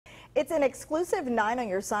It's an exclusive 9 on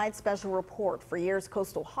Your Side special report. For years,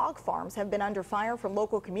 coastal hog farms have been under fire from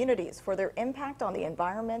local communities for their impact on the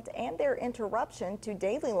environment and their interruption to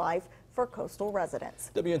daily life for coastal residents.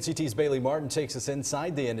 WNCT's Bailey Martin takes us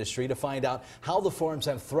inside the industry to find out how the farms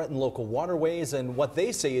have threatened local waterways and what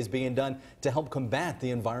they say is being done to help combat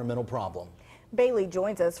the environmental problem. Bailey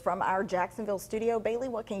joins us from our Jacksonville studio. Bailey,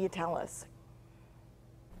 what can you tell us?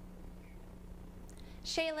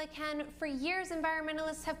 Shayla, Ken, for years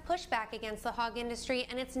environmentalists have pushed back against the hog industry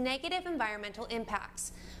and its negative environmental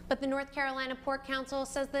impacts. But the North Carolina Pork Council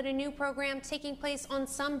says that a new program taking place on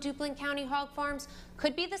some Duplin County hog farms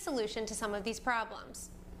could be the solution to some of these problems.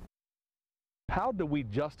 How do we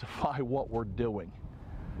justify what we're doing?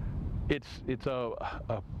 It's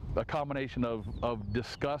a combination of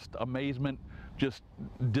disgust, amazement, just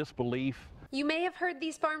disbelief. You may have heard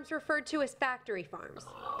these farms referred to as factory farms,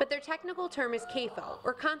 but their technical term is CAFO,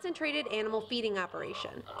 or Concentrated Animal Feeding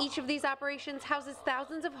Operation. Each of these operations houses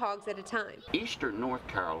thousands of hogs at a time. Eastern North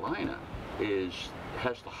Carolina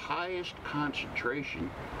has the highest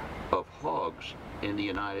concentration of hogs in the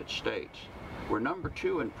United States. We're number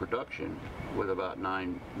 2 in production with about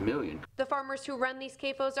 9 million. The farmers who run these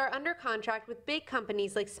CAFOs are under contract with big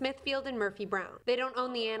companies like Smithfield and Murphy Brown. They don't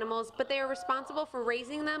own the animals, but they are responsible for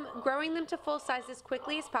raising them, growing them to full size as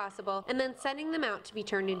quickly as possible, and then sending them out to be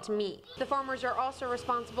turned into meat. The farmers are also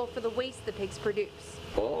responsible for the waste the pigs produce.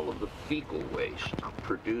 All of the fecal waste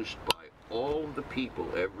produced by all of the people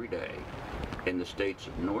every day in the states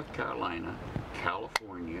of North Carolina,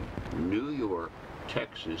 California, New York,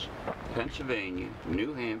 Texas, Pennsylvania,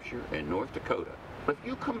 New Hampshire, and North Dakota. If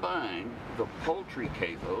you combine the poultry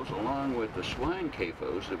CAFOs along with the swine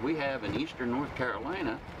CAFOs that we have in eastern North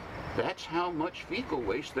Carolina, that's how much fecal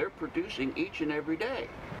waste they're producing each and every day.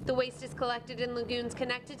 The waste is collected in lagoons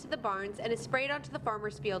connected to the barns and is sprayed onto the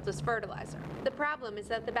farmers' fields as fertilizer. The problem is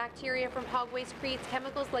that the bacteria from hog waste creates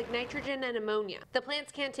chemicals like nitrogen and ammonia. The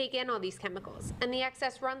plants can't take in all these chemicals, and the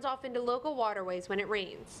excess runs off into local waterways when it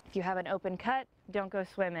rains. If you have an open cut, don't go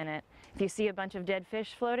swim in it. If you see a bunch of dead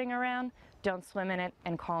fish floating around, don't swim in it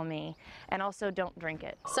and call me. And also don't drink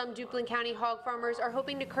it. Some Duplin County hog farmers are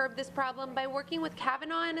hoping to curb this problem by working with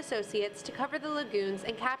Kavanaugh and Associates to cover the lagoons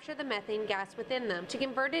and capture the methane gas within them to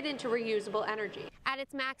convert it into reusable energy. At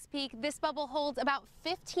its max peak, this bubble holds about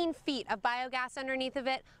 15 feet of biogas underneath of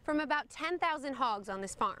it from about 10,000 hogs on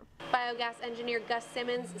this farm. Biogas engineer Gus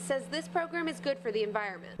Simmons says this program is good for the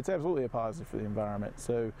environment. It's absolutely a positive for the environment.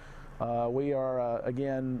 So we are,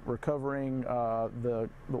 again, recovering the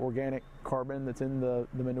organic carbon that's in the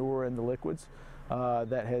manure and the liquids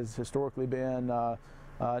that has historically been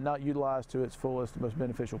not utilized to its fullest, most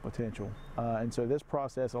beneficial potential. And so this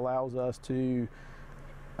process allows us to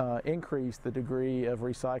increase the degree of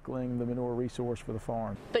recycling the manure resource for the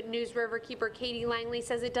farm. But News River keeper Katie Langley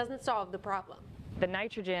says it doesn't solve the problem. The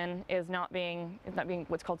nitrogen is not being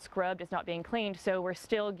what's called scrubbed, it's not being cleaned, so we're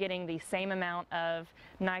still getting the same amount of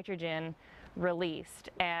nitrogen released,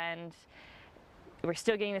 and we're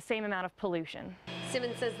still getting the same amount of pollution.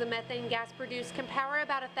 Simmons says the methane gas produced can power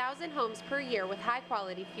about 1,000 homes per year with high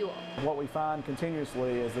quality fuel. What we find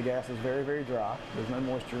continuously is the gas is very, very dry. There's no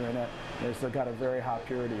moisture in it. It's got a very high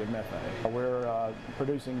purity of methane. We're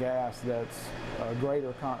producing gas that's a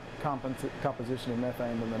greater composition of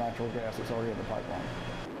methane than the natural gas that's already in the pipeline.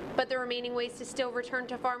 But the remaining waste is still returned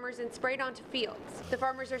to farmers and sprayed onto fields. The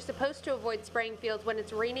farmers are supposed to avoid spraying fields when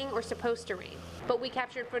it's raining or supposed to rain. But we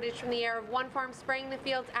captured footage from the air of one farm spraying the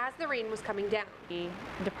fields as the rain was coming down. The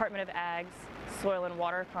Department of Ag's Soil and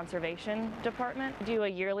Water Conservation Department do a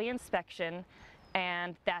yearly inspection,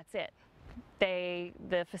 and that's it.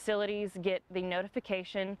 The facilities get the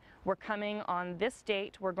notification, we're coming on this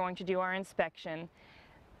date, we're going to do our inspection,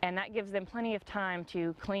 and that gives them plenty of time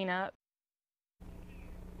to clean up.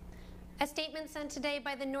 A statement sent today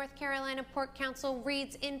by the North Carolina Pork Council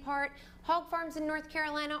reads, in part, hog farms in North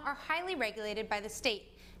Carolina are highly regulated by the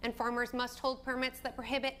state, and farmers must hold permits that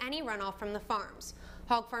prohibit any runoff from the farms.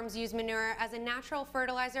 Hog farms use manure as a natural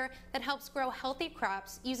fertilizer that helps grow healthy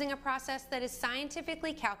crops using a process that is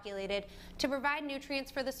scientifically calculated to provide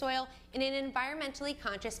nutrients for the soil in an environmentally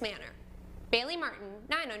conscious manner. Bailey Martin,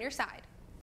 9 on Your Side.